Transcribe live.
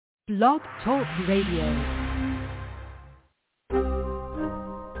Blog Talk Radio.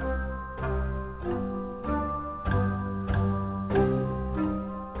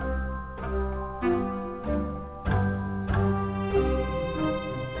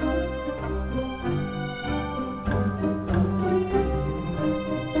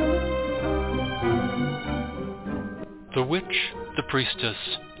 The Witch, the Priestess,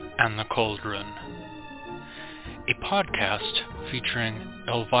 and the Cauldron. A podcast featuring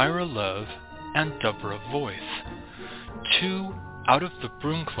Elvira Love and Deborah Voith, two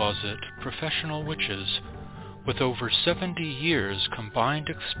out-of-the-broom-closet professional witches with over 70 years combined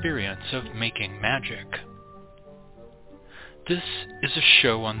experience of making magic. This is a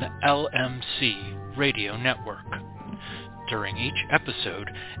show on the LMC radio network. During each episode,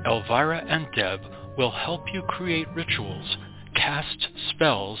 Elvira and Deb will help you create rituals, cast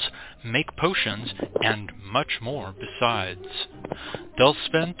spells, make potions, and much more besides. They'll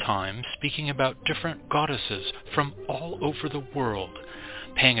spend time speaking about different goddesses from all over the world,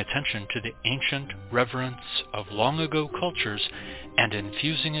 paying attention to the ancient reverence of long-ago cultures and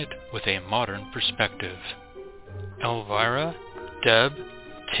infusing it with a modern perspective. Elvira, Deb,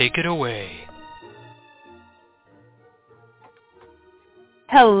 take it away.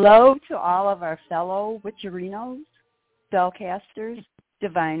 Hello to all of our fellow witcherinos, spellcasters,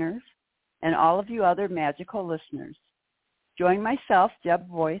 diviners, and all of you other magical listeners. Join myself, Deb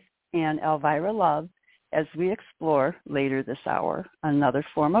Voith, and Elvira Love as we explore later this hour another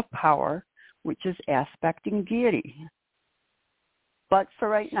form of power, which is aspecting deity. But for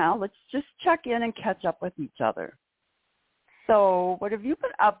right now, let's just check in and catch up with each other. So what have you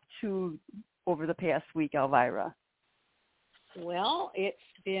been up to over the past week, Elvira? Well, it's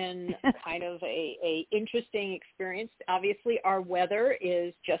been kind of a interesting experience. Obviously, our weather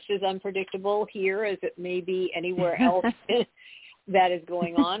is just as unpredictable here as it may be anywhere else that is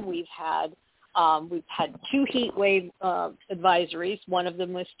going on. We've had two heat wave advisories. One of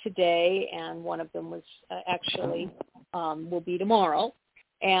them was today, and one of them was will be tomorrow.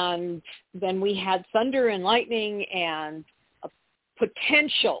 And then we had thunder and lightning and a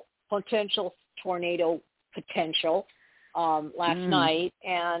potential tornado potential last night,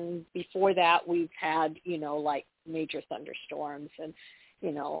 and before that we've had, like major thunderstorms, and,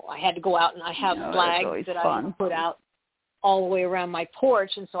 I had to go out and I have flags that I put out all the way around my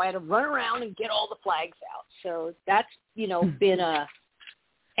porch, and so I had to run around and get all the flags out. So that's, been an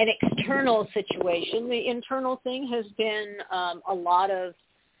external situation. The internal thing has been a lot of,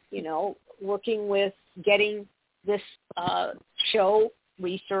 working with getting this show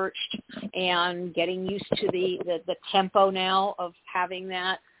researched and getting used to the tempo now of having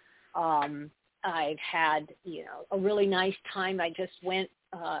that. I've had, a really nice time. I just went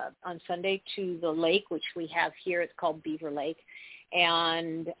on Sunday to the lake, which we have here. It's called Beaver Lake,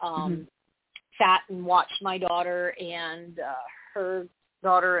 and sat and watched my daughter and her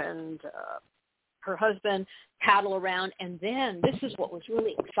daughter and her husband paddle around. And then this is what was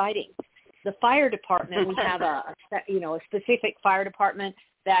really exciting. The fire department, we have a specific fire department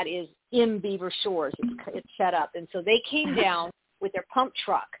that is in Beaver Shores. It's set up. And so they came down with their pump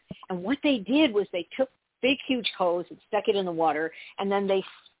truck. And what they did was they took big, huge hose and stuck it in the water, and then they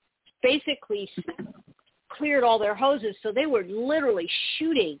basically cleared all their hoses. So they were literally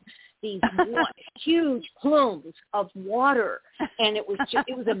shooting these huge plumes of water, and it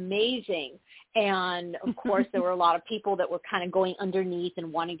was amazing. And of course, there were a lot of people that were kind of going underneath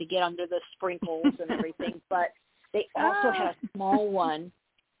and wanting to get under the sprinkles and everything. But they also had a small one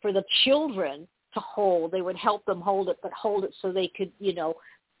for the children to hold. They would help them hold it, but hold it so they could,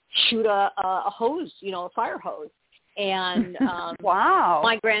 shoot a hose, a fire hose. And wow,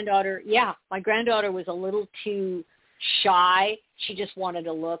 my granddaughter was a little too shy. She just wanted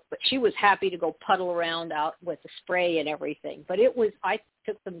to look, but she was happy to go puddle around out with the spray and everything. But I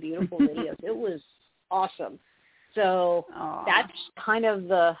took some beautiful videos. It was awesome. So that's kind of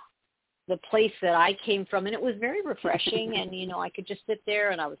the place that I came from, and it was very refreshing. And I could just sit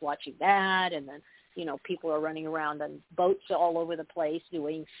there and I was watching that, and then people are running around on boats all over the place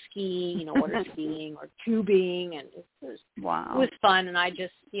doing skiing, water skiing or tubing, and it was fun. And I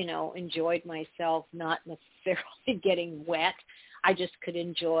just enjoyed myself, not necessarily getting wet. I just could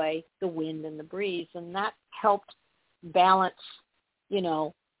enjoy the wind and the breeze, and that helped balance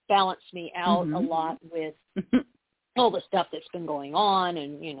me out a lot with all the stuff that's been going on,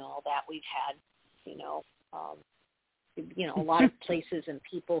 and all that we've had, a lot of places and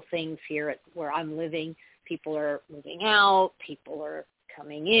people, things here where I'm living. People are moving out, people are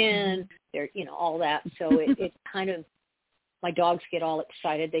coming in, they're, all that. So it kind of my dogs get all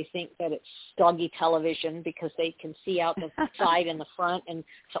excited. They think that it's doggy television because they can see out the side and the front. And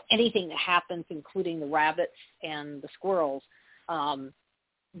so anything that happens, including the rabbits and the squirrels,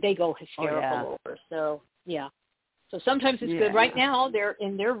 they go hysterical over. So, yeah. So sometimes it's good. Right now, they're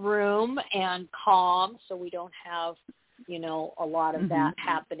in their room and calm, so we don't have, a lot of that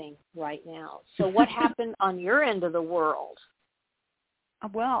happening right now. So what happened on your end of the world?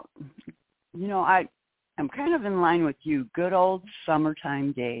 Well, I'm kind of in line with you. Good old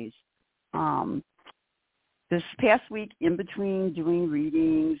summertime days. This past week, in between doing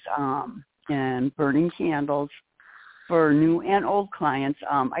readings and burning candles for new and old clients,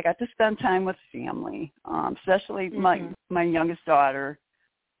 I got to spend time with family, especially my youngest daughter,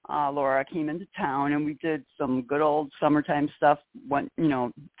 Laura, came into town, and we did some good old summertime stuff. Went,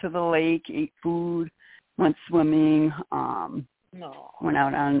 to the lake, ate food, went swimming, went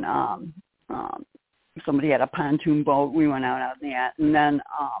out on somebody had a pontoon boat. We went out on that. And then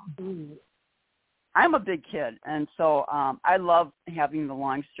I'm a big kid, and so I love having the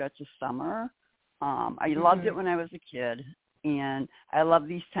long stretch of summer. I loved it when I was a kid, and I love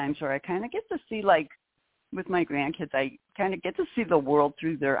these times where I kind of get to see, like, with my grandkids, I kind of get to see the world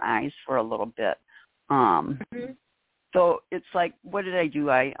through their eyes for a little bit. So it's like, what did I do?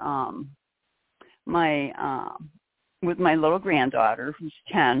 With my little granddaughter, who's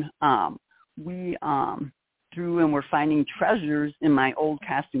 10, we through and we're finding treasures in my old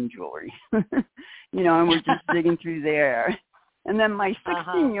costume jewelry, and we're just digging through there. And then my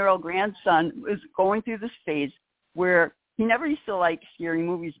 16-year-old grandson was going through this phase where he never used to like scary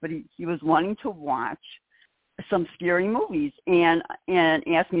movies, but he was wanting to watch some scary movies and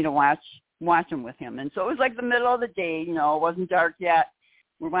asked me to watch them with him. And so it was like the middle of the day, it wasn't dark yet.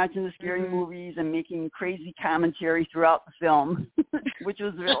 We're watching the scary movies and making crazy commentary throughout the film, which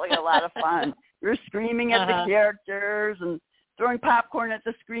was really a lot of fun. We were screaming at the characters and throwing popcorn at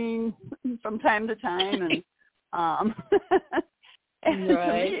the screen from time to time. And, and to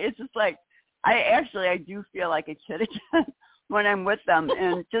me, it's just like, I do feel like a kid again when I'm with them.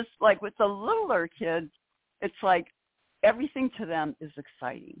 And just like with the littler kids, it's like everything to them is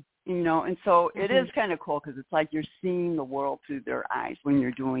exciting. And so it is kind of cool because it's like you're seeing the world through their eyes when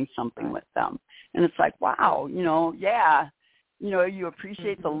you're doing something with them. And it's like, wow, you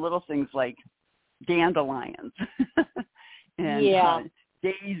appreciate the little things like dandelions and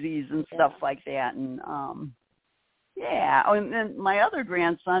daisies and stuff like that. And, and then my other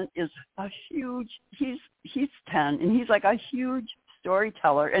grandson is he's 10, and he's like a huge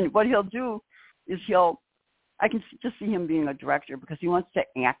storyteller. And what he'll do is I can just see him being a director because he wants to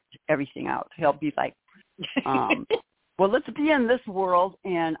act everything out. He'll be like, well, let's be in this world,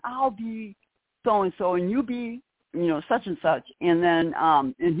 and I'll be so-and-so, and you be, such and such. And then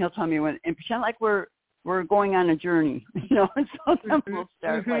and he'll tell me and pretend like we're going on a journey, and so then we'll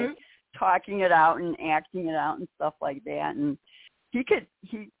start like talking it out and acting it out and stuff like that. And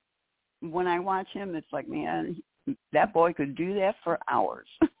when I watch him, it's like, man, that boy could do that for hours.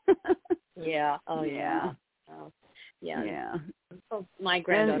 Yeah. Oh, yeah. Oh, yeah. Yeah. So my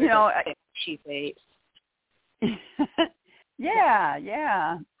granddaughter, she's 8.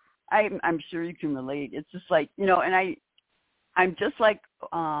 Yeah. I'm sure you can relate. It's just like, and I'm just like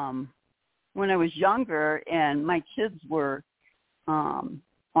when I was younger and my kids were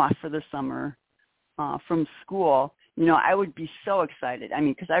off for the summer from school, I would be so excited. I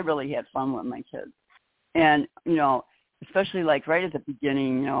mean, because I really had fun with my kids. And, especially like right at the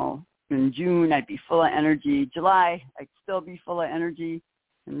beginning, in June, I'd be full of energy. July, I'd still be full of energy.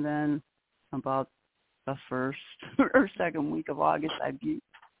 And then about the first or second week of August, I'd be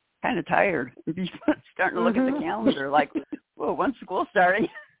kind of tired. I'd be starting to look at the calendar like, whoa, when's school starting?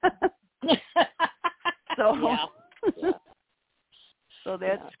 So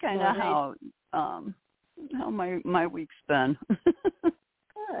that's kind of how my week's been.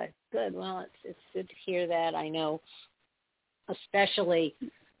 Good. Well, it's good to hear that. I know, especially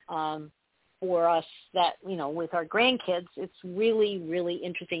for us that, with our grandkids, it's really, really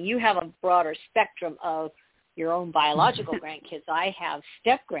interesting. You have a broader spectrum of your own biological grandkids. I have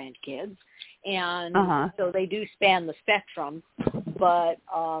step-grandkids, and so they do span the spectrum, but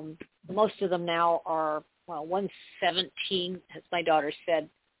most of them now are, one's 17, as my daughter said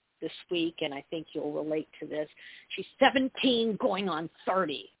this week, and I think you'll relate to this. She's 17 going on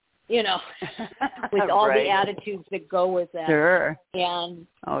 30. With all the attitudes that go with that. Sure. And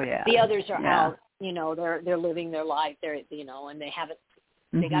the others are out, they're living their life. They're, and they haven't,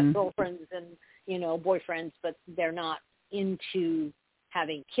 they got girlfriends and, boyfriends, but they're not into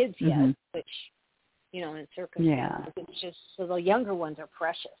having kids yet, which, in circumstances, it's just, so the younger ones are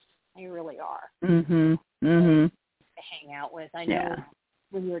precious. They really are. hang out with. I know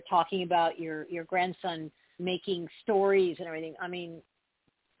when you were talking about your grandson making stories and everything, I mean,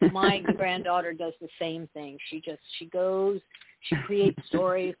 my granddaughter does the same thing. She goes, she creates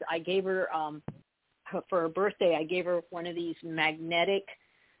stories. I gave her, for her birthday, I gave her one of these magnetic,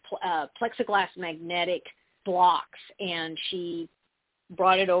 plexiglass magnetic blocks, and she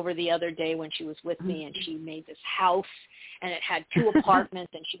brought it over the other day when she was with me, and she made this house, and it had 2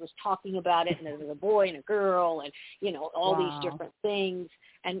 apartments, and she was talking about it, and there was a boy and a girl, and, you know, all these different things,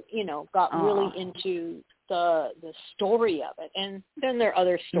 and, you know, got really into the story of it. And then there are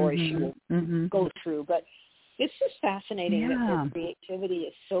other stories she will go through, but it's just fascinating that her creativity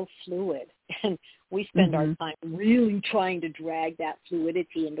is so fluid, and we spend our time really trying to drag that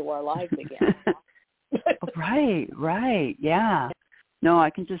fluidity into our lives again. Right, yeah. No, I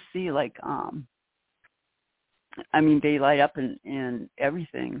can just see, like, I mean, they light up and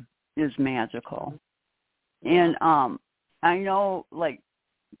everything is magical. And I know, like,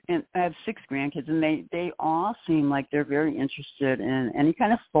 and I have 6 grandkids, and they all seem like they're very interested in any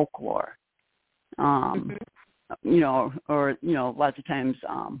kind of folklore. You know, or, you know, lots of times,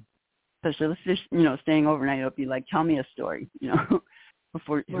 especially if just, you know, staying overnight, it'll be like, tell me a story, you know,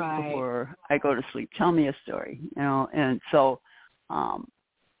 before I go to sleep, tell me a story, you know. And so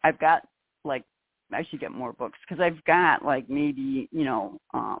I've got, like, I should get more books, because I've got, like, maybe, you know,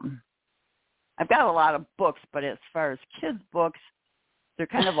 I've got a lot of books, but as far as kids' books, they're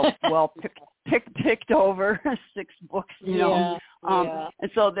kind of a picked over 6 books, you know.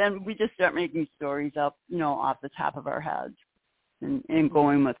 And so then we just start making stories up, you know, off the top of our heads and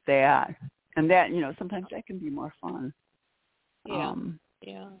going with that. And that, you know, sometimes that can be more fun. The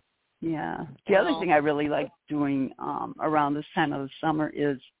other thing I really like doing around this time of the summer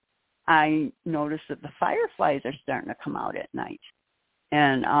is I notice that the fireflies are starting to come out at night.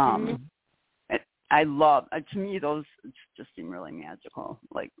 And I love, to me, those just seem really magical.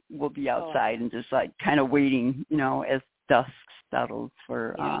 Like, we'll be outside and just, like, kind of waiting, you know, as dusk settles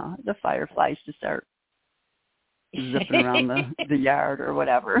for the fireflies to start zipping around the yard or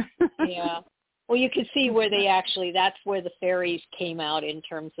whatever. Well, you can see where that's where the fairies came out in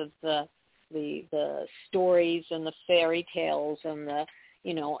terms of the stories and the fairy tales and the,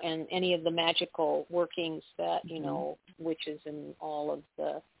 you know, and any of the magical workings that, you know, witches and all of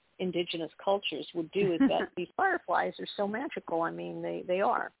the indigenous cultures would do, is that these fireflies are so magical. I mean, they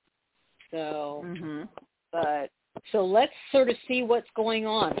are. So, but so let's sort of see what's going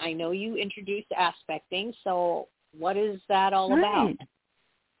on. I know you introduced aspecting, so what is that all about?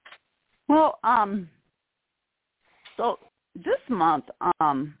 Well, so this month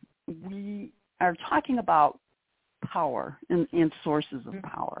we are talking about power and sources of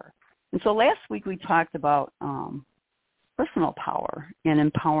power. And so last week we talked about personal power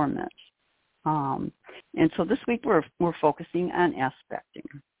and empowerment. And so this week we're focusing on aspecting.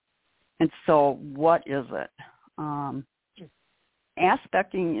 And so what is it?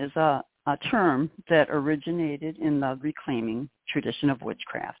 Aspecting is a term that originated in the reclaiming tradition of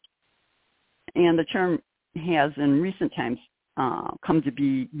witchcraft. And the term has in recent times come to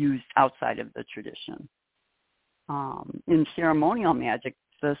be used outside of the tradition. In ceremonial magic,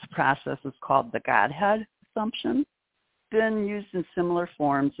 this process is called the Godhead assumption. Been used in similar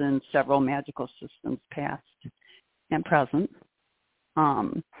forms in several magical systems, past and present.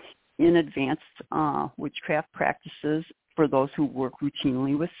 In advanced witchcraft practices, for those who work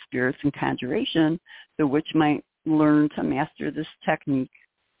routinely with spirits and conjuration, the witch might learn to master this technique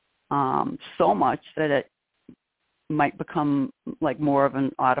so much that it might become like more of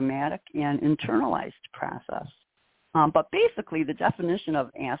an automatic and internalized process. But basically, the definition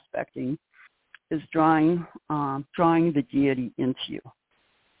of aspecting is drawing the deity into you.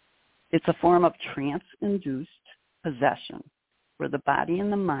 It's a form of trance-induced possession, where the body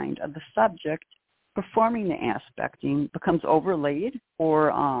and the mind of the subject performing the aspecting becomes overlaid,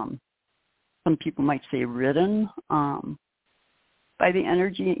 or some people might say ridden, by the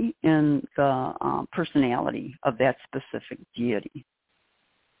energy and the personality of that specific deity.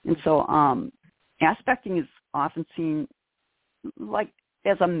 And so aspecting is often seen like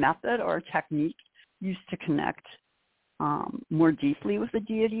as a method or a technique used to connect more deeply with the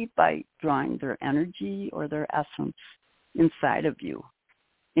deity by drawing their energy or their essence inside of you.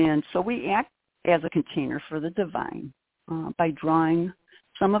 And so we act as a container for the divine by drawing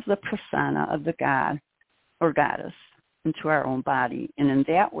some of the persona of the god or goddess into our own body. And in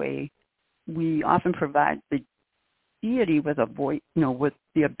that way, we often provide the deity with a voice, with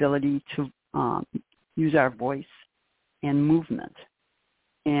the ability to use our voice and movement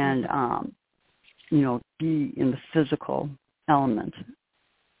and, be in the physical element.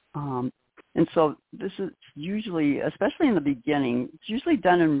 And so this is usually, especially in the beginning, it's usually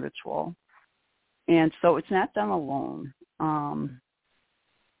done in ritual. And so it's not done alone.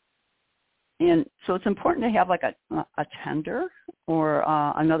 And so it's important to have like a tender or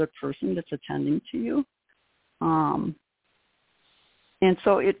another person that's attending to you. And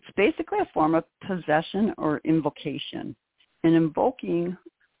so it's basically a form of possession or invocation. And invoking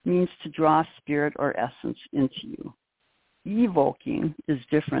means to draw spirit or essence into you. Evoking is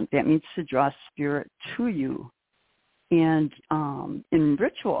different. That means to draw spirit to you. And in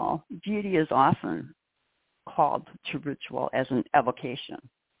ritual, deity is often called to ritual as an evocation.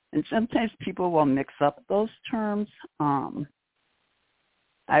 And sometimes people will mix up those terms. I've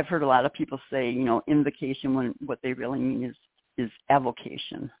heard a lot of people say, invocation when what they really mean is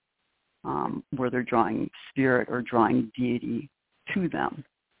evocation, where they're drawing spirit or drawing deity to them.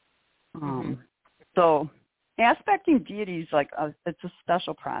 So aspecting deities, it's a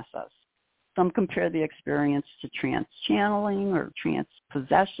special process. Some compare the experience to trance channeling or trance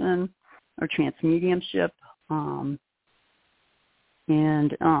possession or trance mediumship.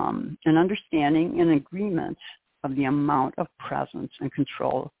 And an understanding and agreement of the amount of presence and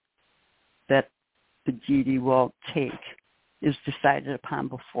control that the deity will take is decided upon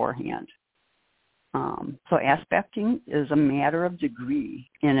beforehand. So aspecting is a matter of degree,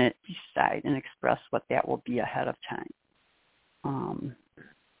 and it decide and express what that will be ahead of time.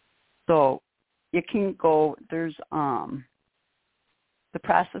 So it can go, there's, the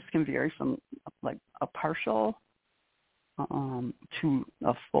process can vary from like a partial to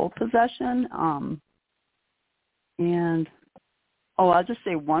a full possession. And I'll just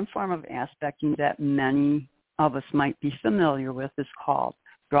say one form of aspecting that many of us might be familiar with is called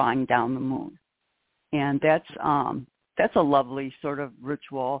drawing down the moon. And that's a lovely sort of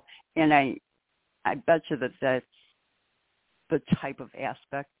ritual. And I bet you that's the type of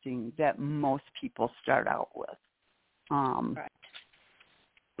aspecting that most people start out with. Right.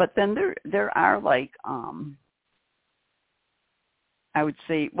 But then there are like, I would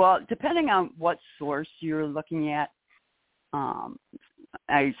say, well, depending on what source you're looking at,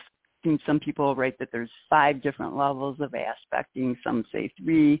 I've seen some people write that there's 5 different levels of aspecting. Some say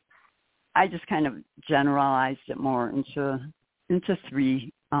 3. I just kind of generalized it more into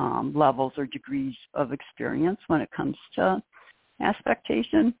 3 levels or degrees of experience when it comes to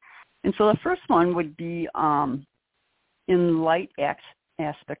aspectation. And so the first one would be in light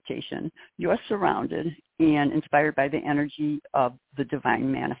aspectation. You are surrounded and inspired by the energy of the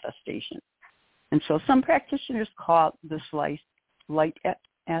divine manifestation. And so some practitioners call this light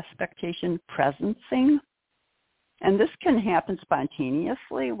aspectation presencing. And this can happen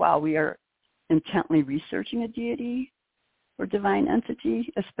spontaneously while we are intently researching a deity or divine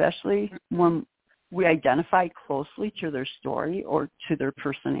entity, especially when we identify closely to their story or to their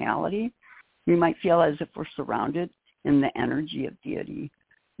personality. We might feel as if we're surrounded in the energy of deity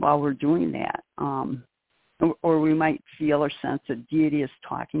while we're doing that. Or we might feel or sense that deity is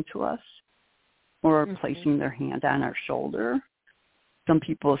talking to us or placing their hand on our shoulder. Some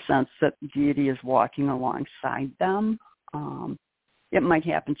people sense that deity is walking alongside them. It might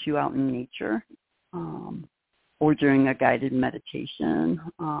happen to you out in nature or during a guided meditation.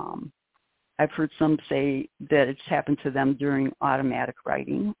 I've heard some say that it's happened to them during automatic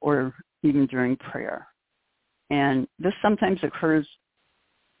writing or even during prayer. And this sometimes occurs,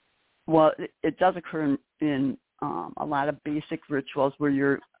 well, it does occur in a lot of basic rituals where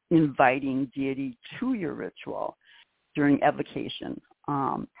you're inviting deity to your ritual during evocation.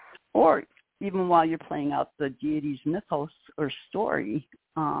 Or even while you're playing out the deity's mythos or story.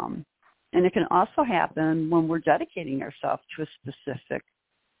 And it can also happen when we're dedicating ourselves to a specific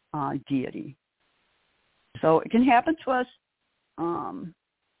deity. So it can happen to us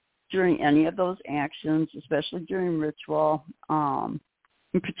during any of those actions, especially during ritual, and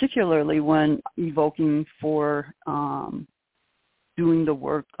particularly when evoking for doing the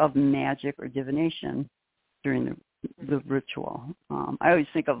work of magic or divination during the ritual. I always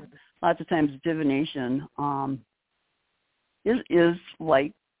think of lots of times divination is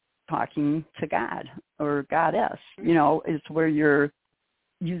like talking to God or goddess. It's where you're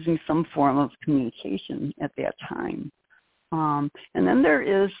using some form of communication at that time. And then there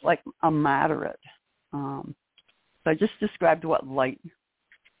is like a moderate. So I just described what light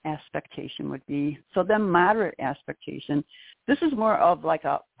aspectation would be. So then moderate aspectation, this is more of like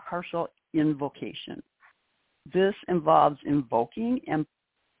a partial invocation. This involves invoking and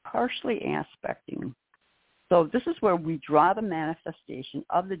partially aspecting. So this is where we draw the manifestation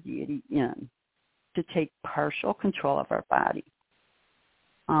of the deity in to take partial control of our body.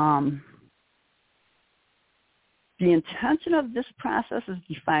 The intention of this process is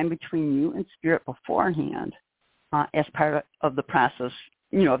defined between you and spirit beforehand as part of the process,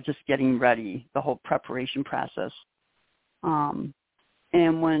 of just getting ready, the whole preparation process. And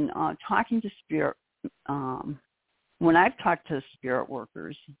when talking to spirit, when I've talked to spirit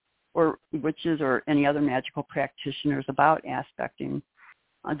workers or witches or any other magical practitioners about aspecting,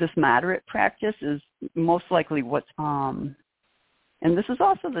 this moderate practice is most likely what's, and this is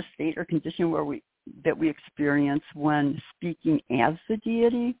also the state or condition that we experience when speaking as the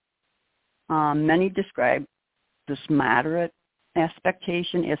deity. Many describe this moderate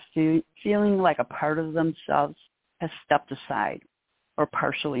aspectation as feeling like a part of themselves has stepped aside or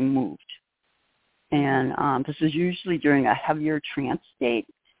partially moved. And this is usually during a heavier trance state,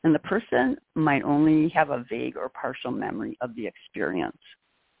 and the person might only have a vague or partial memory of the experience.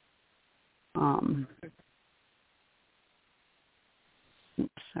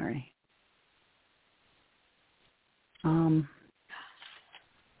 Sorry.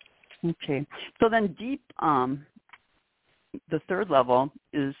 Okay. So then deep, the third level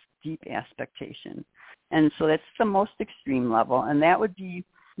is deep aspectation. And so that's the most extreme level, and that would be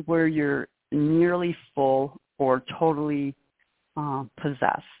where you're nearly full or totally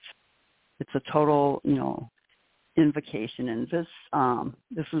possessed. It's a total, invocation. And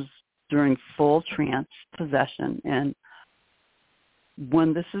this is during full trance possession. And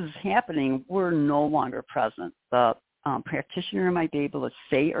when this is happening, we're no longer present. The practitioner might be able to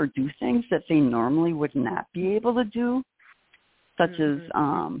say or do things that they normally would not be able to do, such as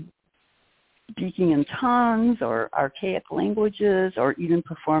speaking in tongues or archaic languages, or even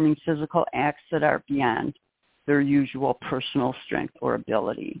performing physical acts that are beyond their usual personal strength or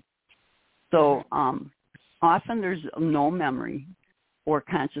ability. So often there's no memory or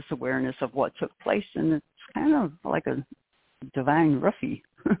conscious awareness of what took place, and it's kind of like a divine roofie,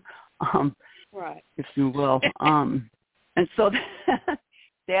 right, if you will. And so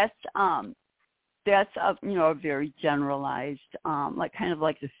that's a very generalized, like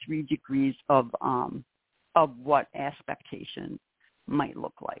the 3 degrees of what aspectation might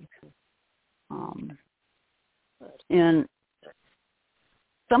look like. And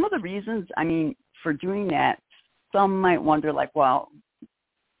some of the reasons, for doing that, some might wonder, well,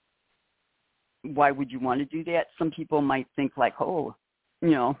 why would you want to do that? Some people might think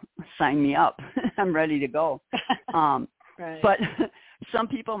sign me up. I'm ready to go. Right. But some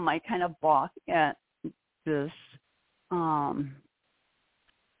people might kind of balk at this.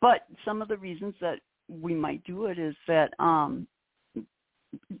 But some of the reasons that we might do it is that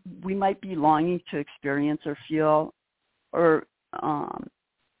we might be longing to experience or feel or,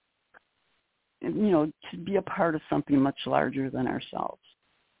 to be a part of something much larger than ourselves.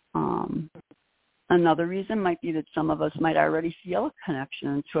 Another reason might be that some of us might already feel a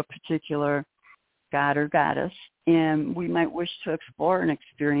connection to a particular god or goddess, and we might wish to explore and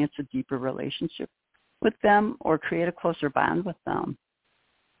experience a deeper relationship with them or create a closer bond with them.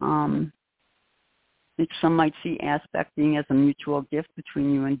 Some might see aspecting as a mutual gift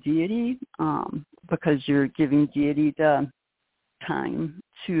between you and deity, because you're giving deity the time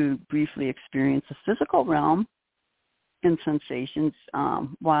to briefly experience the physical realm and sensations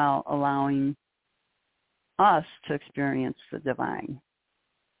while allowing us to experience the divine.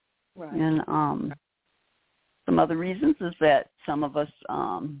 Right. And some other reasons is that some of us,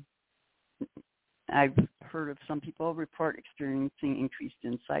 I've heard of some people report experiencing increased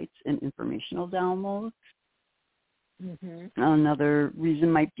insights and informational downloads. Mm-hmm. Another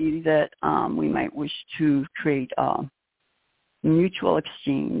reason might be that we might wish to create a mutual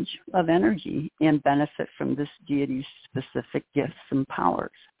exchange of energy and benefit from this deity's specific gifts and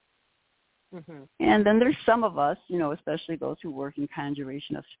powers. Mm-hmm. And then there's some of us, especially those who work in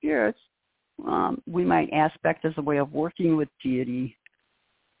conjuration of spirits, we might aspect as a way of working with deity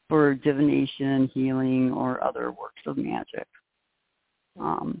for divination, healing, or other works of magic.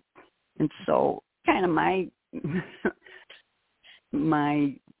 And so kind of my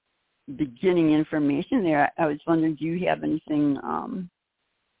beginning information there, I was wondering, do you have anything,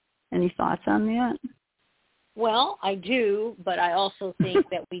 any thoughts on that? Well, I do, but I also think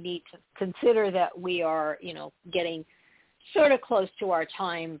that we need to consider that we are, getting sort of close to our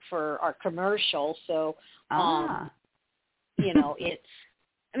time for our commercial. So,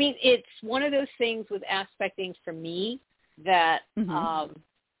 it's one of those things with aspecting for me that,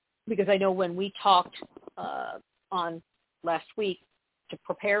 because I know when we talked on last week to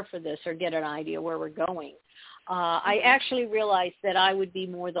prepare for this or get an idea where we're going, I actually realized that I would be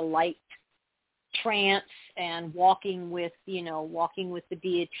more the light trance and walking with the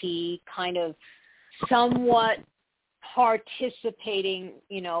deity, kind of somewhat participating,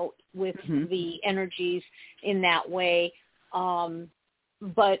 with the energies in that way.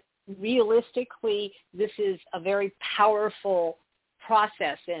 But realistically, this is a very powerful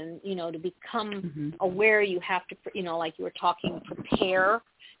process, and to become aware, you have to, like you were talking, prepare.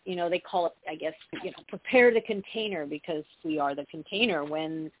 They call it, I guess, prepare the container, because we are the container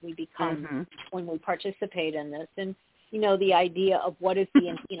when we become, when we participate in this. And, the idea of what is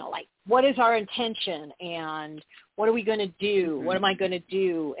the, what is our intention, and what are we going to do? What am I going to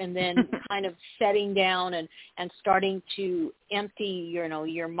do? And then kind of setting down and starting to empty,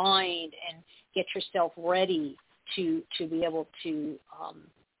 your mind and get yourself ready to be able to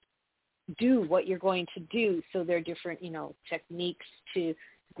do what you're going to do. So there are different, techniques to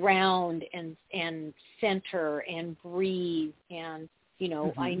ground and center and breathe, and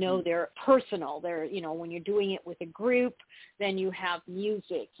I know they're personal. They're, when you're doing it with a group, then you have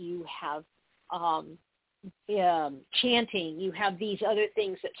music, you have chanting, you have these other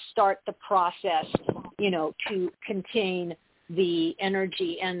things that start the process, to contain the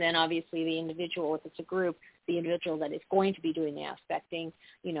energy. And then obviously the individual, if it's a group, the individual that is going to be doing the aspecting,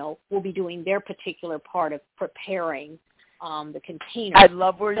 will be doing their particular part of preparing the container. I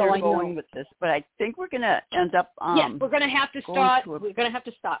love where you're going with this, but I think we're going to end up. Yes, we're going to have to start. We're going to have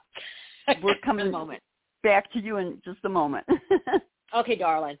to stop. We're coming a moment. Back to you in just a moment. Okay,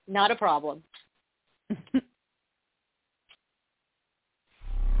 darling, not a problem.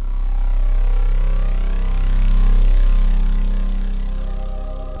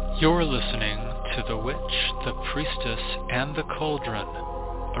 You're listening to The Witch, the Priestess, and the Cauldron,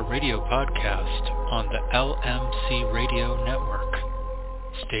 a radio podcast on the LMC Radio Network.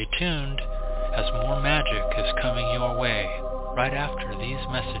 Stay tuned, as more magic is coming your way right after these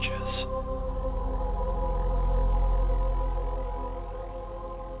messages.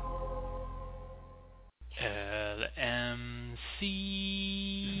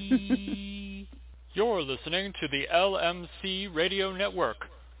 LMC. You're listening to the LMC Radio Network,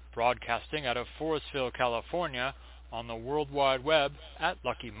 broadcasting out of Forestville, California, on the World Wide Web at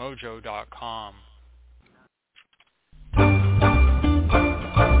luckymojo.com.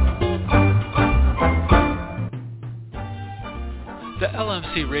 The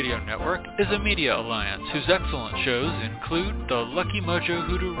LMC Radio Network is a media alliance whose excellent shows include the Lucky Mojo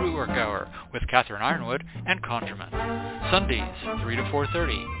Hoodoo Rootwork Hour with Catherine Ironwood and Conjurman, Sundays 3 to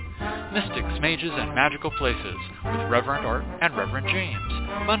 4:30, Mystics, Mages, and Magical Places with Reverend Art and Reverend James,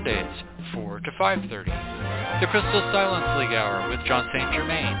 Mondays 4 to 5:30, the Crystal Silence League Hour with John St.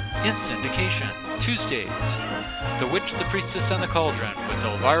 Germain in syndication, Tuesdays, The Witch, the Priestess, and the Cauldron with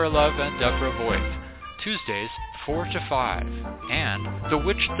Elvira Love and Deborah Boyd, Tuesdays 4 to 5, and The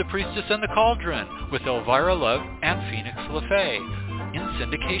Witch, the Priestess, and the Cauldron with Elvira Love and Phoenix LaFay in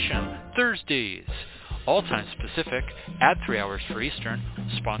syndication, Thursdays. All times Pacific, at 3 hours for Eastern,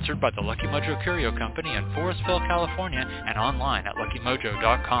 sponsored by the Lucky Mojo Curio Company in Forestville, California, and online at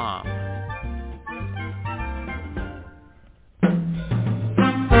luckymojo.com.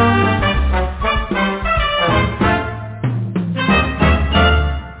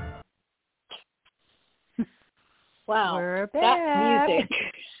 Wow, We're back. That music.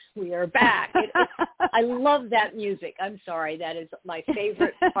 We are back. I love that music. I'm sorry. That is my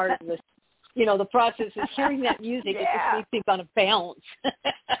favorite part of this. The process is hearing that music. Yeah. It just makes me want to bounce.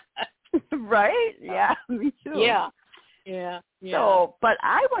 Right? Yeah, me too. Yeah. So, but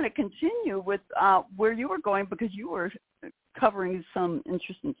I want to continue with where you were going, because you were covering some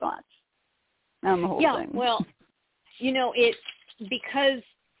interesting thoughts on the whole thing. Well, it's because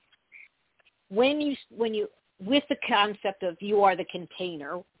when you with the concept of you are the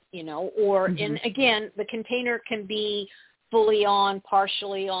container, or and again, the container can be fully on,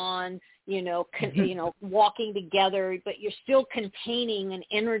 partially on, walking together, but you're still containing an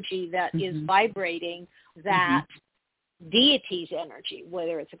energy that is vibrating that deity's energy,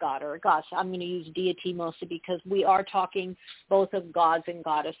 whether it's a god or a goddess. I'm going to use deity mostly because we are talking both of gods and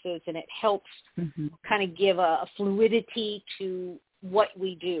goddesses, and it helps kind of give a fluidity to what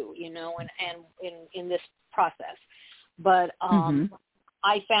we do, and in this process. But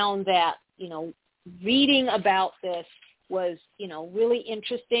I found that, reading about this was, really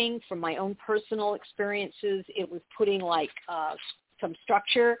interesting from my own personal experiences. It was putting some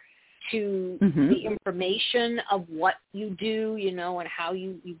structure to the information of what you do, and how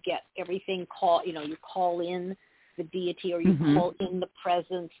you get everything you call in the deity, or you call in the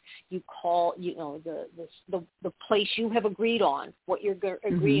presence, you call, the place you have agreed on, what you're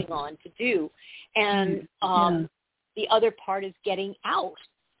agreeing on to do. And the other part is getting out.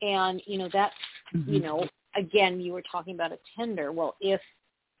 And, that's, again, you were talking about a tender. Well, if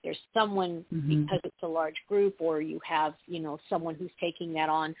there's someone, because it's a large group, or you have, someone who's taking that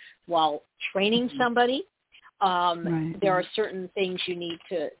on while training somebody. There are certain things you need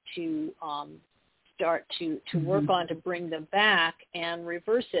to start to work on to bring them back and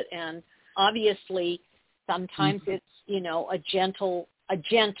reverse it. And obviously, sometimes it's, a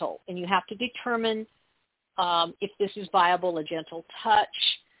gentle, and you have to determine if this is viable, a gentle touch,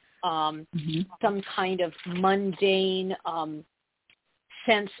 some kind of mundane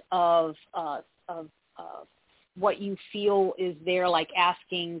sense of what you feel is there, like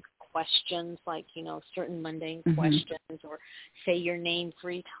asking questions, like, certain mundane questions, or say your name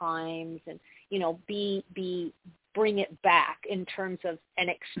 3 times, and, bring it back in terms of an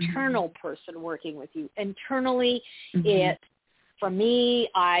external person working with you. Internally, for me,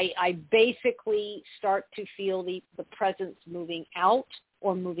 I basically start to feel the presence moving out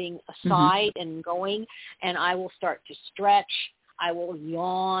or moving aside and going, and I will start to stretch. I will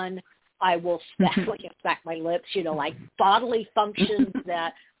yawn. I will smack my lips, like bodily functions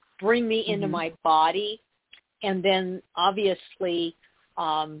that bring me into my body. And then obviously,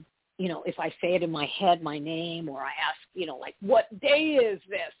 if I say it in my head, my name, or I ask, like, what day is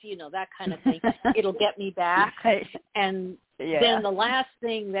this? That kind of thing, it'll get me back. And then the last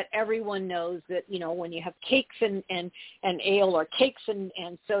thing that everyone knows, that, when you have cakes and ale, or cakes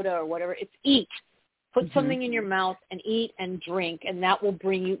and soda or whatever, it's eat. Put something in your mouth and eat and drink, and that will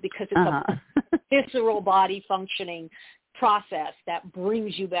bring you, because it's a visceral body functioning process that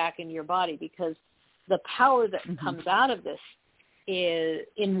brings you back into your body, because the power that comes out of this is,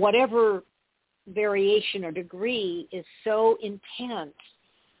 in whatever variation or degree, is so intense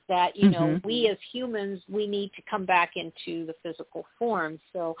that, we as humans, we need to come back into the physical form.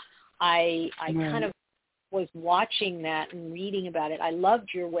 So I kind of was watching that and reading about it. I loved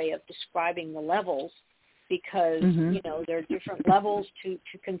your way of describing the levels, because, there are different levels to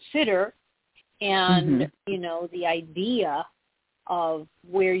consider, and, the idea of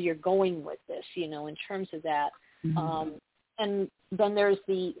where you're going with this, in terms of that. And then there's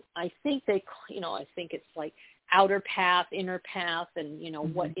I think it's like outer path, inner path, and,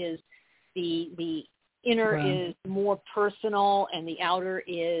 what is the inner is more personal, and the outer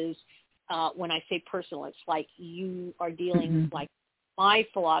is, when I say personal, it's like you are dealing, like my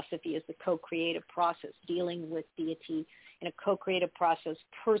philosophy is the co-creative process, dealing with deity in a co-creative process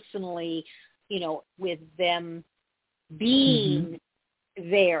personally, with them being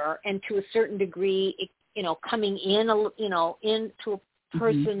there, and to a certain degree, coming in, into a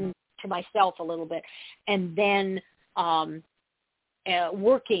person, to myself a little bit, and then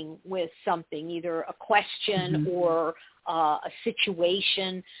working with something, either a question or a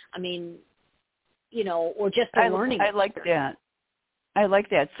situation. I mean, or just a learning. I like that. I like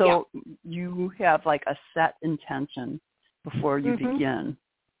that. So you have like a set intention before you begin,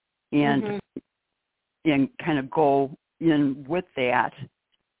 and kind of go in with that.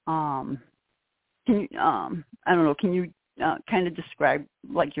 Can you, I don't know, can you kind of describe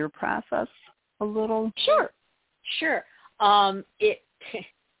like your process a little? Sure.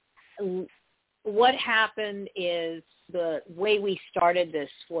 What happened is, the way we started this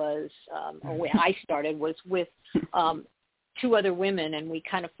was, or way I started was with 2 other women, and we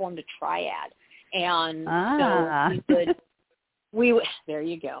kind of formed a triad. And so we would, there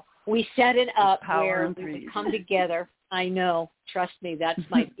you go. We set it up where we would come together. I know, trust me, that's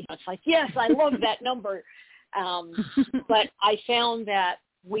my, it's like, yes, I love that number. But I found that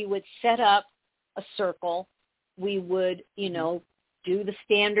we would set up a circle. We would, do the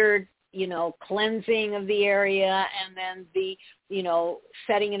standard, cleansing of the area, and then the,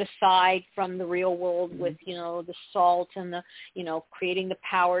 setting it aside from the real world with, the salt and the, creating the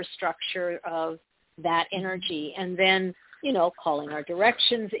power structure of that energy. And then, calling our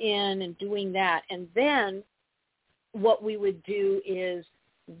directions in and doing that. And then what we would do is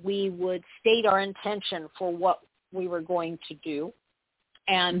we would state our intention for what we were going to do.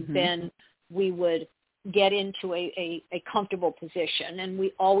 And then we would get into a comfortable position. And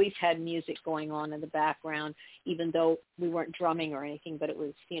we always had music going on in the background, even though we weren't drumming or anything, but it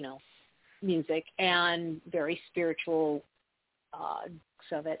was, music, and very spiritual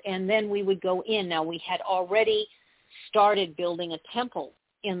of it. And then we would go in. Now, we had already started building a temple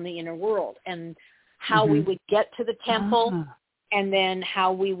in the inner world, and how we would get to the temple, and then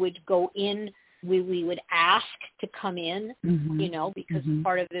how we would go in. We would ask to come in, because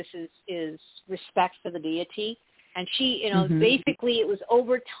part of this is respect for the deity. And she, basically it was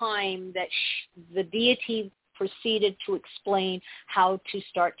over time that the deity proceeded to explain how to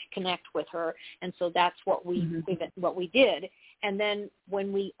start to connect with her. And so that's what we did. And then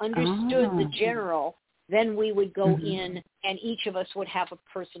when we understood the general, then we would go in and each of us would have a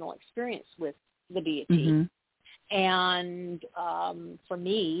personal experience with the deity. And for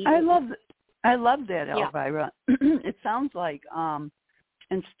me, I love that, Elvira. It sounds like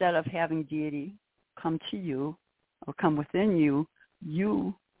instead of having deity come to you or come within you,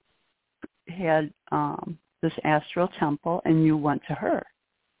 you had this astral temple and you went to her.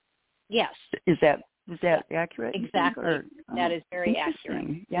 Yes. Is that accurate? Exactly. That is very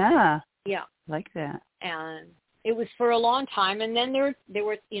accurate. Yeah. Yeah. Like that. And it was for a long time, and then there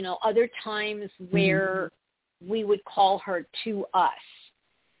were other times where we would call her to us,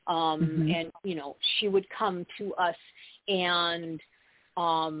 and she would come to us, and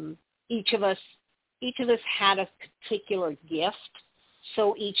each of us had a particular gift,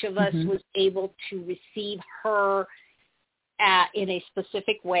 so each of us was able to receive her in a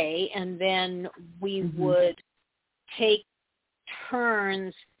specific way, and then we would take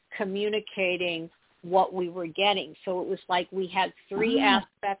turns communicating what we were getting. So it was like we had three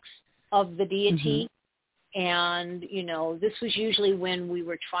aspects of the deity, and this was usually when we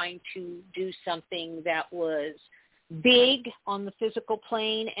were trying to do something that was big on the physical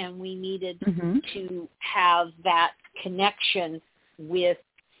plane, and we needed to have that connection with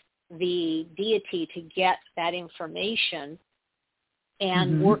the deity to get that information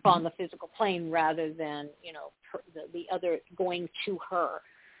and work on the physical plane rather than the other going to her.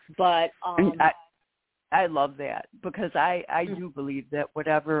 But I love that, because I do believe that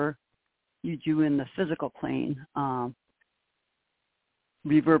whatever you do in the physical plane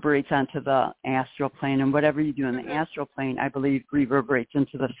reverberates onto the astral plane, and whatever you do in the astral plane, I believe, reverberates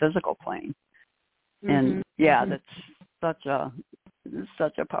into the physical plane. And that's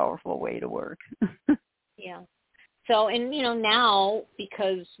such a powerful way to work. Yeah. So, and now,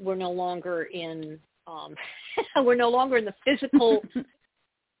 because we're no longer in the physical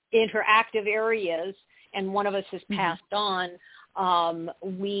interactive areas, and one of us has passed on,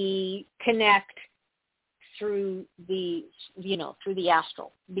 we connect through the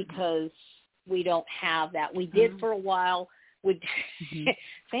astral, because we don't have that. We did for a while.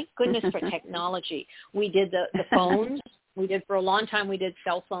 Thank goodness for technology. We did the phones. We did for a long time. We did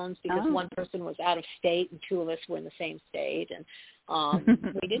cell phones because one person was out of state and two of us were in the same state, and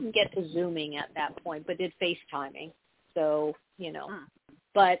we didn't get to Zooming at that point, but did FaceTiming. So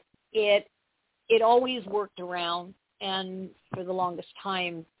but it always worked around, and for the longest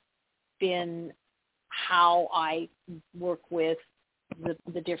time been how I work with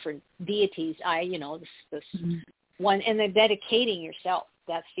the different deities. This one, and then dedicating yourself.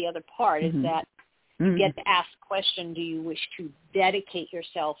 That's the other part, is that you get to ask the question, do you wish to dedicate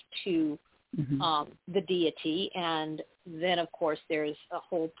yourself to the deity? And then, of course, there's a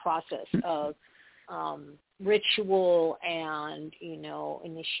whole process of ritual and,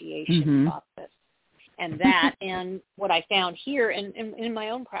 initiation process. And that, and what I found here in my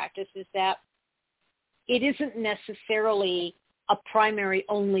own practice is that it isn't necessarily a primary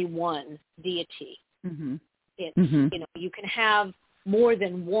only one deity. It's, you can have more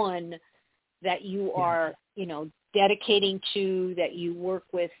than one that you are, dedicating to, that you work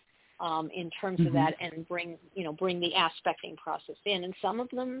with in terms of that, and bring the aspecting process in. And some of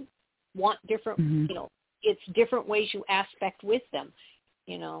them want different, it's different ways you aspect with them,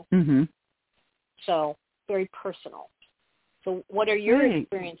 So very personal. So what are your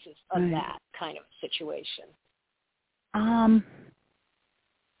experiences of that kind of situation?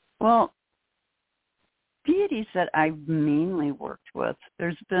 Well, deities that I've mainly worked with,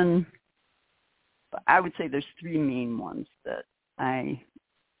 I would say there's three main ones that I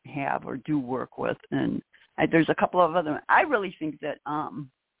have or do work with, and there's a couple of other. I really think that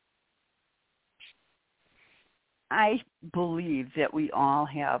I believe that we all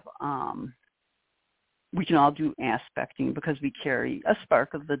have, we can all do aspecting because we carry a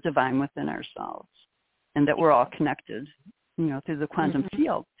spark of the divine within ourselves, and that we're all connected, through the quantum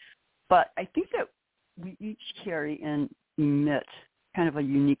field. But I think that we each carry and emit kind of a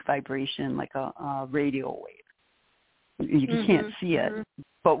unique vibration, like a radio wave. You can't see it,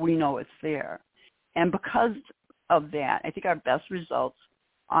 but we know it's there. And because of that, I think our best results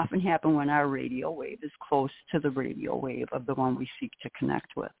often happen when our radio wave is close to the radio wave of the one we seek to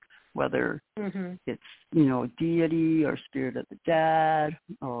connect with, whether it's, deity or spirit of the dead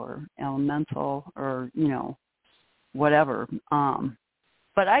or elemental or, whatever.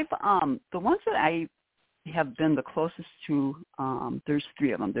 But I've, the ones that I have been the closest to, there's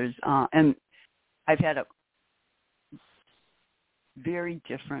three of them. There's, and I've had a very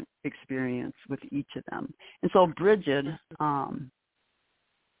different experience with each of them. And so Bridget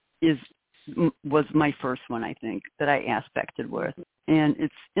was my first one, I think, that I aspected with. And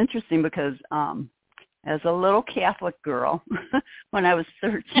it's interesting because as a little Catholic girl, when I was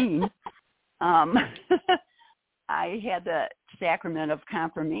 13, I had the sacrament of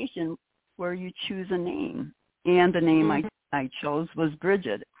confirmation where you choose a name. And the name I chose was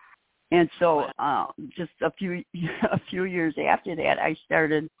Bridget. And so just a few years after that, I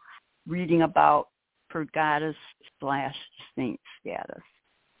started reading about her goddess/saint status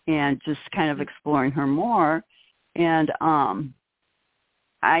and just kind of exploring her more. And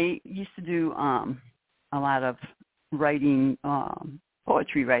I used to do a lot of writing,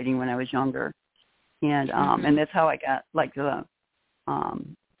 poetry writing when I was younger. And and that's how I got, like, the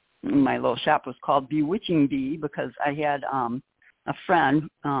my little shop was called Bewitching Bee, because I had a friend,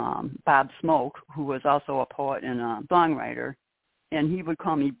 Bob Smoke, who was also a poet and a songwriter, and he would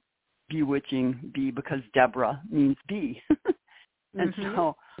call me Bewitching Bee because Deborah means bee. And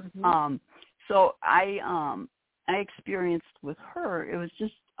so so I experienced with her, it was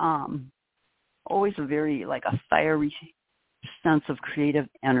just always a very, like, a fiery sense of creative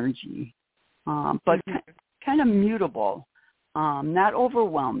energy, but kind of mutable, not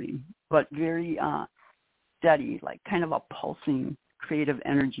overwhelming, but very steady, like kind of a pulsing creative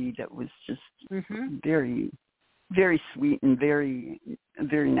energy that was just very, very sweet and very,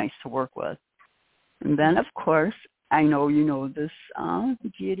 very nice to work with. And then, of course, I know you know this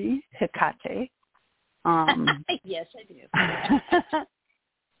deity, Hecate. Yes, I do.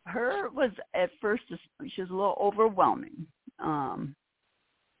 Her was at first, she was a little overwhelming. And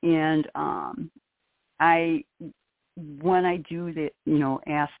when I do the,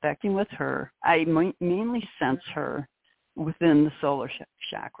 aspecting with her, I mainly sense her within the solar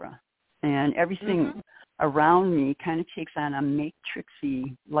chakra. And everything around me kind of takes on a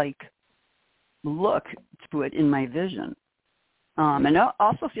matrixy-like look to it in my vision. And it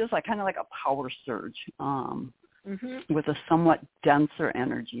also feels like kind of like a power surge with a somewhat denser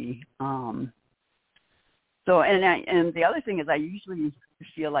energy. So, and the other thing is I usually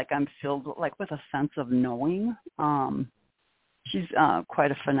feel like I'm filled like with a sense of knowing. She's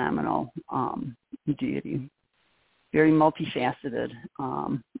quite a phenomenal deity, very multifaceted,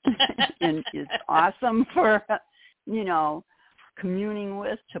 and is awesome for, communing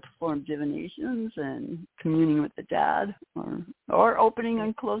with, to perform divinations and communing with the dead, or opening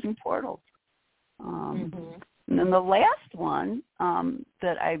and closing portals. And then the last one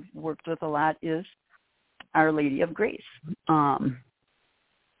that I've worked with a lot is Our Lady of Grace.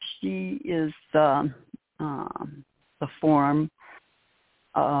 She is the form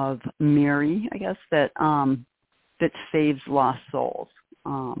of Mary, I guess, that saves lost souls.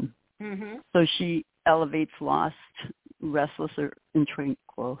 So she elevates lost, restless, or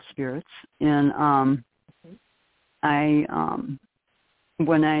tranquil spirits. And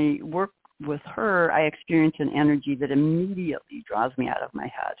when I work with her, I experience an energy that immediately draws me out of my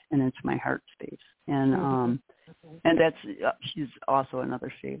head and into my heart space. And and that's she's also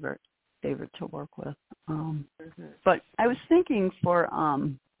another favorite to work with. But I was thinking for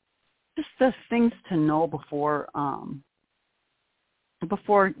just the things to know before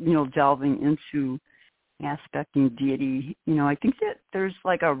delving into aspecting deity. I think that there's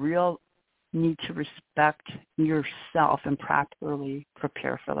like a real need to respect yourself and properly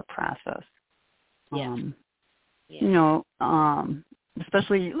prepare for the process.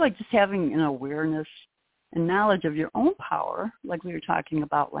 Especially like just having an awareness and knowledge of your own power, like we were talking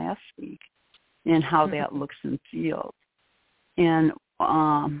about last week, and how that looks and feels. And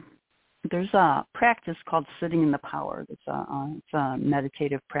there's a practice called sitting in the power. It's a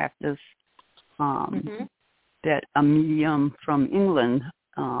meditative practice that a medium from England,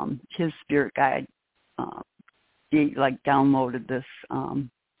 his spirit guide, downloaded this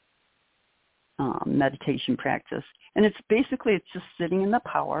meditation practice. And it's just sitting in the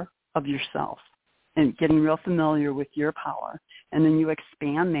power of yourself and getting real familiar with your power. And then you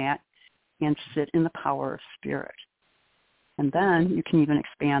expand that and sit in the power of spirit. And then you can even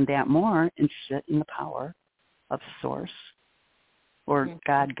expand that more and sit in the power of source or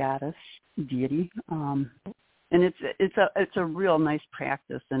God, goddess, deity. And it's a real nice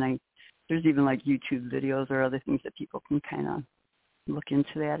practice. And there's even like YouTube videos or other things that people can kind of look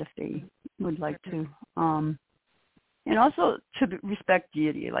into that if they would like to. And also to respect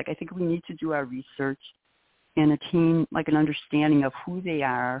deity. Like, I think we need to do our research and attain like an understanding of who they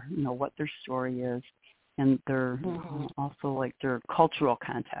are, what their story is, and their also like their cultural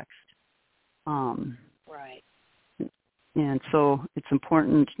context. Right. And so it's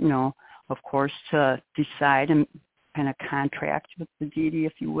important, of course, to decide and kind of contract with the deity,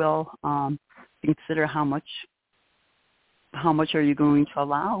 if you will. Consider how much are you going to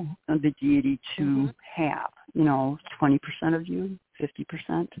allow the deity to have? 20% of you,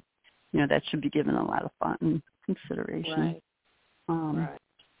 50%. that should be given a lot of thought and consideration. Right. Right.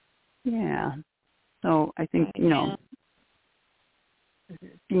 Yeah. So I think, Yeah.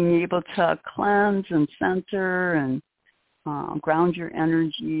 being able to cleanse and center and ground your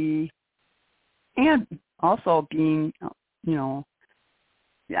energy, and also being, I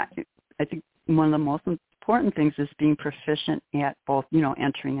think one of the most important things is being proficient at both,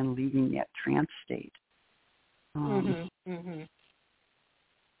 entering and leaving that trance state. Yeah,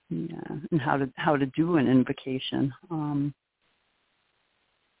 and how to do an invocation.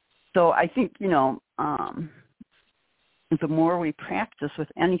 So I think, the more we practice with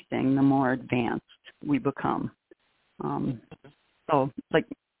anything, the more advanced we become. So,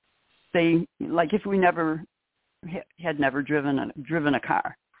 if we had never driven a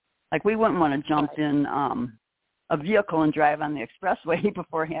car, we wouldn't want to jump in a vehicle and drive on the expressway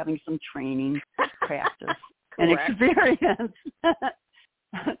before having some training, practice, and experience.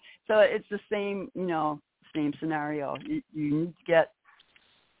 So it's the same scenario. You need to get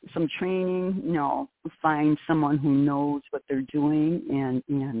some training, find someone who knows what they're doing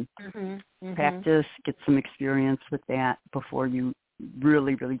and practice, get some experience with that before you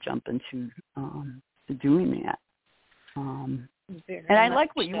really, really jump into to doing that. And I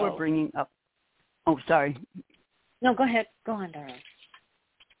like what you were bringing up. Oh, sorry. No, go ahead. Go on, darling.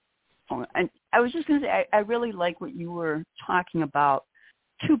 Oh, I was just going to say, I really like what you were talking about,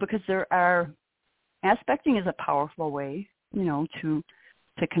 too, because aspecting is a powerful way,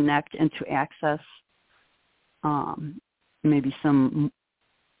 to connect and to access maybe some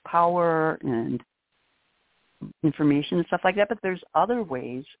power and information and stuff like that. But there's other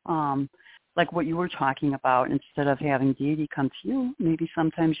ways, like what you were talking about. Instead of having deity come to you, maybe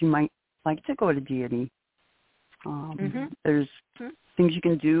sometimes you might like to go to deity. There's things you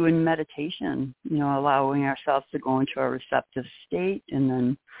can do in meditation, allowing ourselves to go into a receptive state, and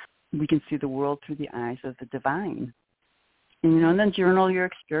then we can see the world through the eyes of the divine. And then journal your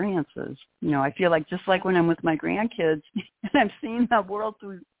experiences. I feel like just like when I'm with my grandkids and I'm seeing the world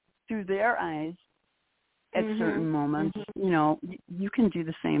through their eyes at certain moments, you can do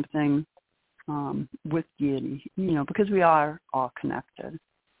the same thing with deity, because we are all connected.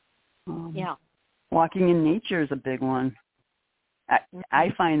 Walking in nature is a big one.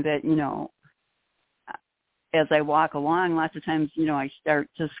 I find that, as I walk along, lots of times, I start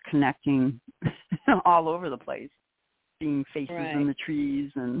just connecting all over the place, seeing faces in the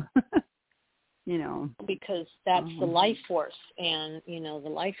trees and, Because that's the life force, and, the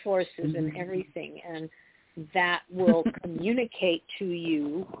life force is in everything, and that will communicate to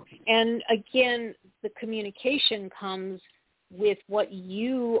you. And, again, the communication comes with what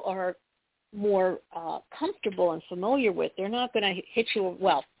you are more comfortable and familiar with. They're not going to hit you,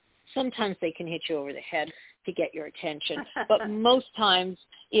 well, sometimes they can hit you over the head to get your attention, but most times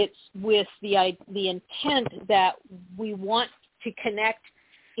it's with the intent that we want to connect,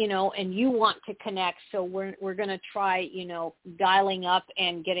 and you want to connect, so we're going to try, dialing up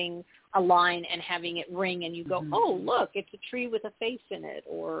and getting a line and having it ring, and you go, oh, look, it's a tree with a face in it,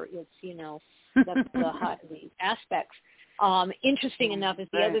 or it's, the aspects. Interesting enough is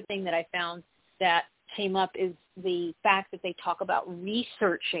the other thing that I found that came up is the fact that they talk about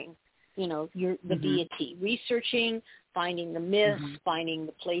researching, the deity, researching, finding the myths, finding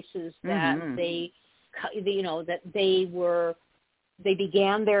the places that they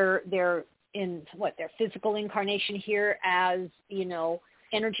began their physical incarnation here as,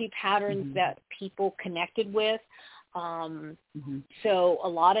 energy patterns that people connected with. So a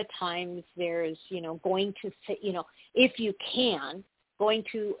lot of times there's, going to, if you can, going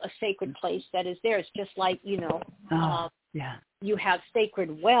to a sacred place that is there. It's just like, you have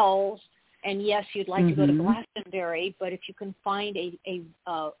sacred wells, and yes, you'd like to go to Glastonbury, but if you can find a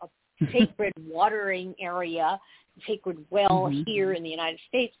sacred watering area, sacred well here in the United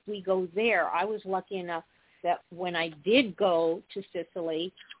States, we go there. I was lucky enough that when I did go to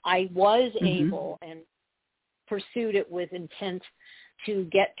Sicily, I was able and pursued it with intent to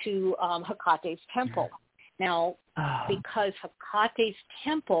get to Hecate's temple. Now, because Hecate's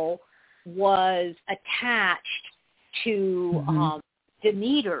temple was attached to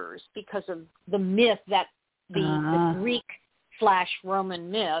Demeter's, because of the myth that the Greek/Roman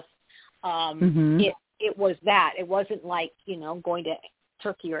myth, it was that. It wasn't like, going to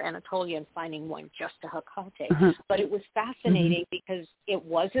Turkey or Anatolia and finding one just to Hecate. But it was fascinating because it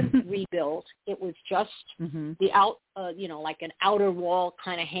wasn't rebuilt. It was just the like an outer wall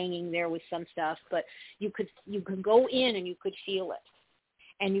kind of hanging there with some stuff. But you could go in and you could feel it,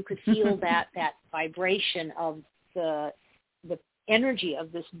 and you could feel that vibration of the energy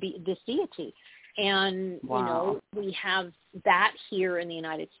of this deity. And, we have that here in the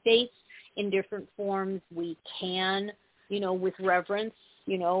United States in different forms. We can, with reverence,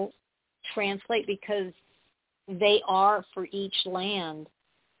 translate, because they are for each land,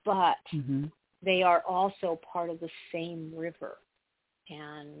 but they are also part of the same river.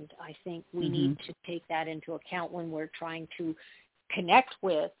 And I think we need to take that into account when we're trying to connect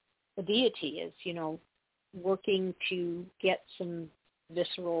with the deity, is, working to get some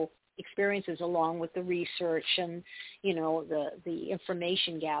visceral experiences along with the research and, the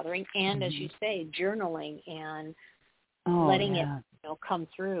information gathering, and as you say, journaling and letting it, come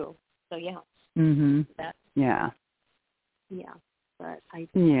through. So but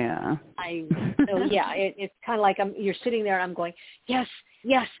it's kind of like you're sitting there and I'm going, yes,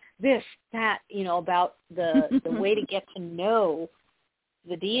 this, that, about the way to get to know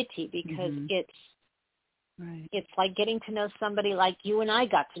the deity, because it's like getting to know somebody like you and I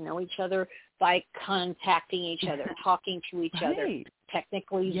got to know each other by contacting each other, talking to each other,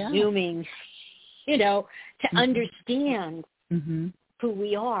 technically Zooming, to understand who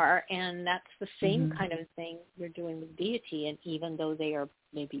we are. And that's the same kind of thing we're doing with deity. And even though they are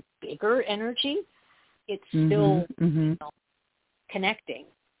maybe bigger energy, it's still connecting.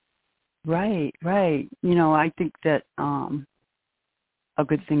 Right. I think that a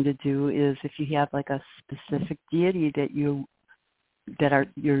good thing to do is, if you have like a specific deity that you're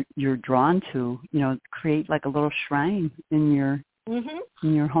drawn to, create like a little shrine in your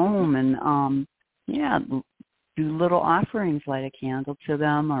home, and do little offerings, light a candle to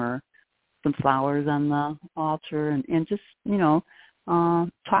them or some flowers on the altar, and just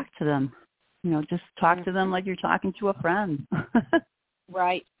talk to them. Just talk to them like you're talking to a friend.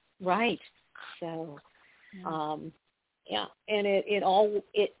 Right. So, and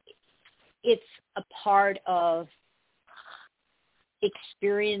it's a part of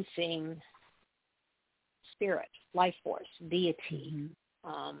experiencing spirit, life force, deity.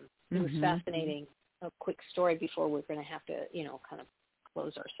 It was fascinating. A quick story before we're going to have to, kind of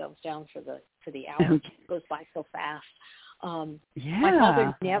close ourselves down for the hour. It goes by so fast. My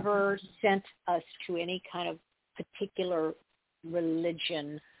father never sent us to any kind of particular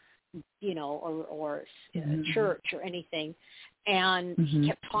religion, or church or anything. And he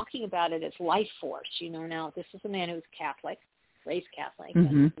kept talking about it as life force. Now this is a man who's Catholic, raised Catholic,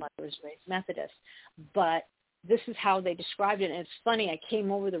 and his mother was raised Methodist. But this is how they described it. And it's funny, I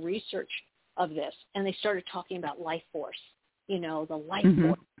came over the research of this, and they started talking about life force, the life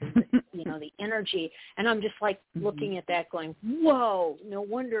force, the energy. And I'm just like looking at that going, whoa, no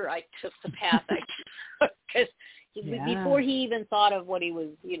wonder I took the path I took. Because before he even thought of what he was,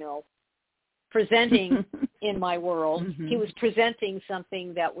 presenting in my world, he was presenting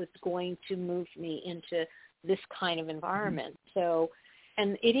something that was going to move me into this kind of environment. So,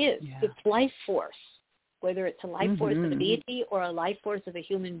 and it is, it's life force, whether it's a life force of a deity or a life force of a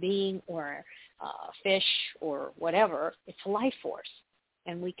human being or a fish or whatever. It's a life force,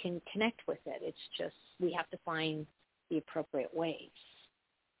 and we can connect with it. It's just we have to find the appropriate ways.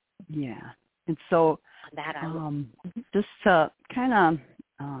 Yeah. And so just to kind of,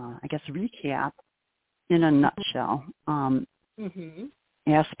 I guess, recap in a nutshell,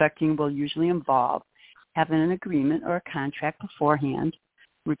 aspecting will usually involve having an agreement or a contract beforehand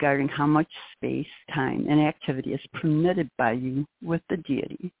regarding how much space, time, and activity is permitted by you with the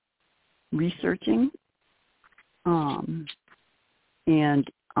deity, researching and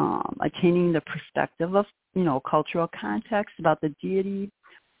attaining the perspective of, cultural context about the deity,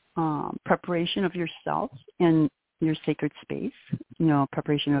 preparation of yourself and your sacred space,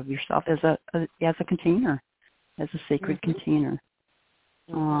 preparation of yourself as a container, as a sacred container,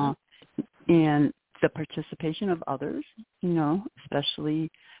 and the participation of others,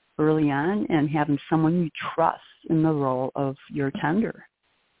 especially early on, and having someone you trust in the role of your tender.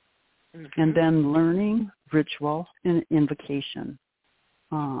 And then learning ritual and invocation.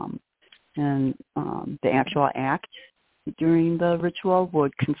 The actual act during the ritual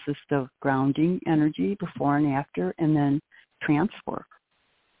would consist of grounding energy before and after, and then trance work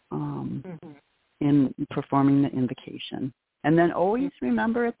in performing the invocation. And then always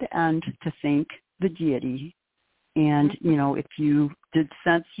remember at the end to thank the deity. And, if you did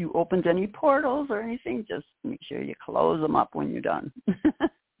sense you opened any portals or anything, just make sure you close them up when you're done.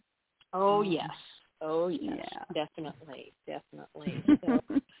 Oh, yes. Definitely. So,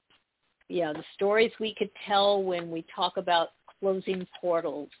 the stories we could tell when we talk about closing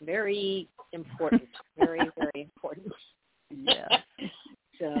portals, very important, very, very important. Yeah.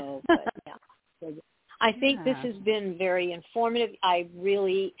 So, I think this has been very informative. I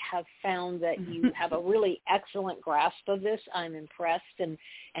really have found that you have a really excellent grasp of this. I'm impressed and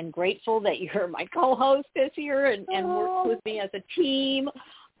grateful that you're my co-host this year and work with me as a team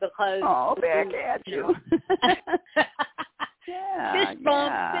because... Oh, back at you. Fist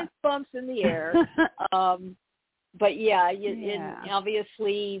bumps in the air. But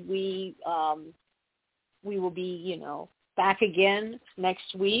obviously we will be, back again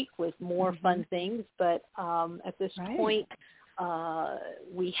next week with more fun things. But at this point,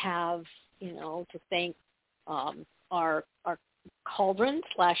 we have, to thank our Cauldron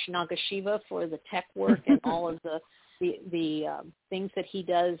 / Nagashiva for the tech work and all of the things that he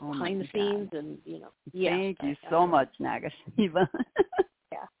does behind the scenes. And, Thank you so much, Nagashiva.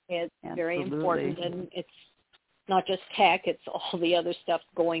 It's very important. And it's not just tech, it's all the other stuff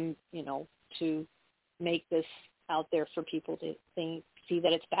going, to make this out there for people to see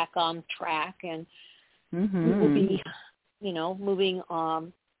that it's back on track. And we will be, moving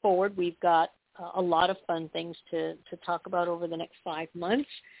forward. We've got a lot of fun things to talk about over the next 5 months.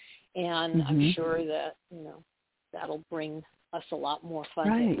 And I'm sure that, that'll bring us a lot more fun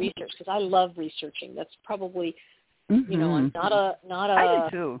to research because I love researching. That's probably, I'm not a I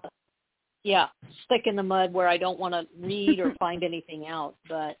do too. Stick in the mud where I don't want to read or find anything out.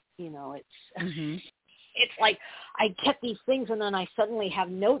 But, it's it's like I get these things and then I suddenly have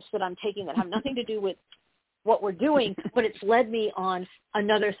notes that I'm taking that have nothing to do with what we're doing, but it's led me on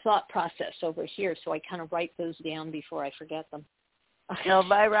another thought process over here. So I kind of write those down before I forget them.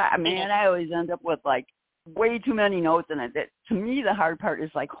 Elvira, I always end up with like way too many notes, and to me the hard part is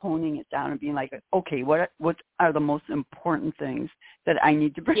like honing it down and being like, okay, what are the most important things that I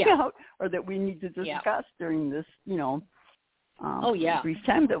need to bring out or that we need to discuss during this, brief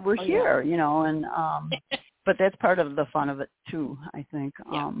time that we're here, and but that's part of the fun of it too, I think.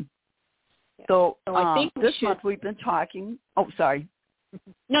 So I think this month we've been talking. Oh, sorry.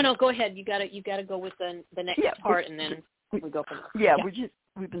 No, go ahead. You got to go with the next part, and then we go from there. Yeah,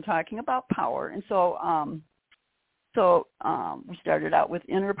 we've been talking about power, and so we started out with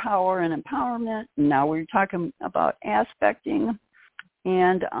inner power and empowerment. And now we're talking about aspecting,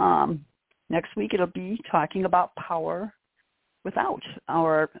 and next week it'll be talking about power without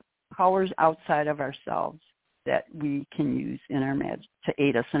our powers outside of ourselves that we can use in our to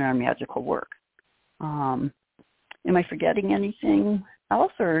aid us in our magical work. Am I forgetting anything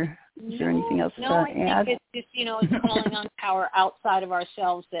else, or is there anything else to add? No, I think it's just, it's calling on power outside of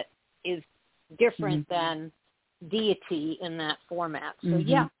ourselves that is different than deity in that format. So,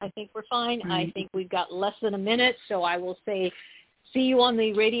 I think we're fine. I think we've got less than a minute, so I will say see you on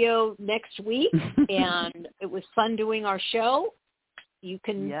the radio next week, and it was fun doing our show. You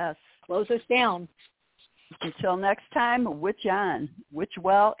can close us down. Until next time, witch on, witch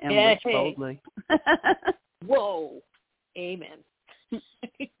well, and witch boldly. Whoa. Amen.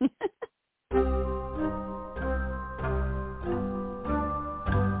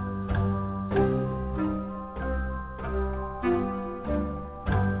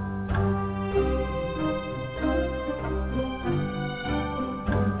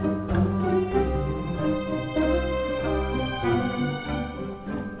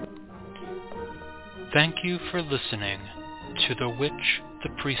 Thank you for listening to The Witch, the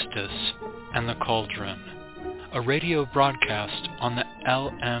Priestess, and the Cauldron, a radio broadcast on the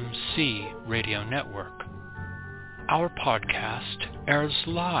LMC radio network. Our podcast airs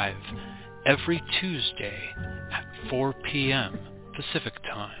live every Tuesday at 4 p.m. Pacific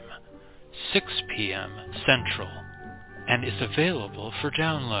Time, 6 p.m. Central, and is available for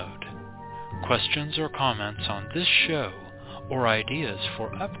download. Questions or comments on this show or ideas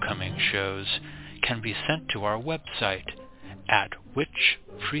for upcoming shows can be sent to our website at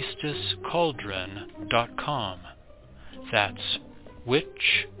witchpriestesscauldron.com. That's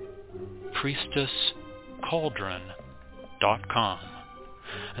witchpriestesscauldron.com.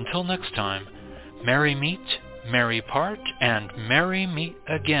 Until next time, merry meet, merry part, and merry meet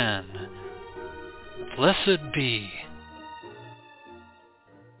again. Blessed be.